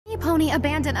pony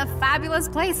abandon a fabulous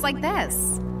place like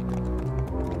this?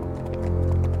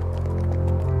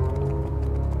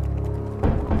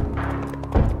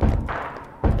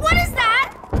 What is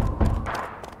that?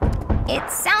 It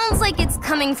sounds like it's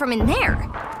coming from in there.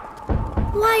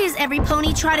 Why is every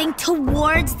pony trotting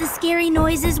towards the scary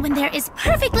noises when there is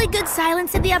perfectly good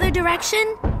silence in the other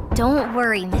direction? Don't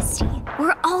worry, Misty.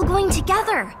 We're all going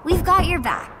together. We've got your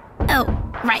back. Oh,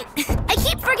 right. I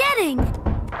keep forgetting.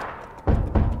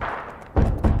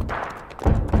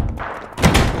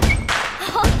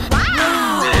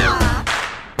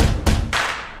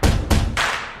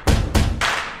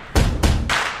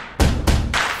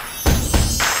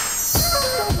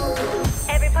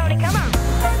 Every pony, come on.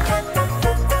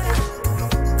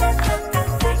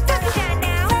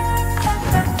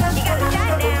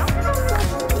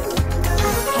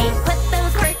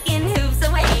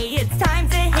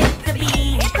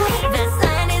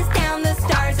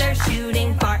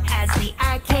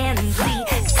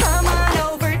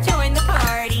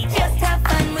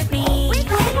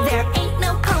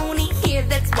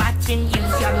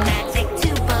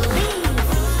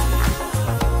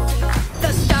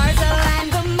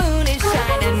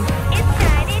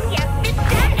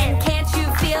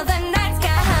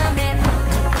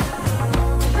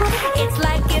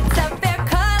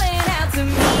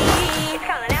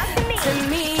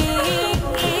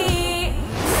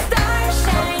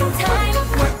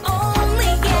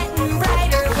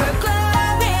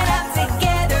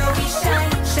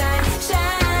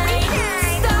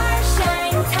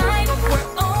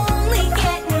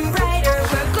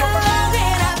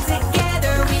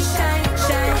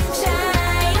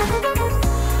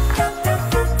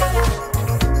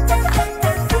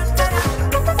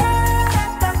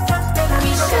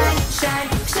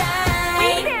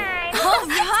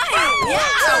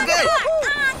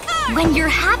 When you're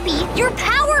happy, you're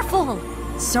powerful!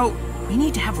 So, we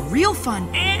need to have real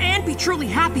fun and be truly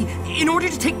happy in order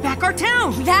to take back our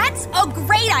town! That's a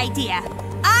great idea!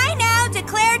 I now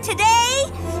declare today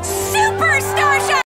Super Starshine!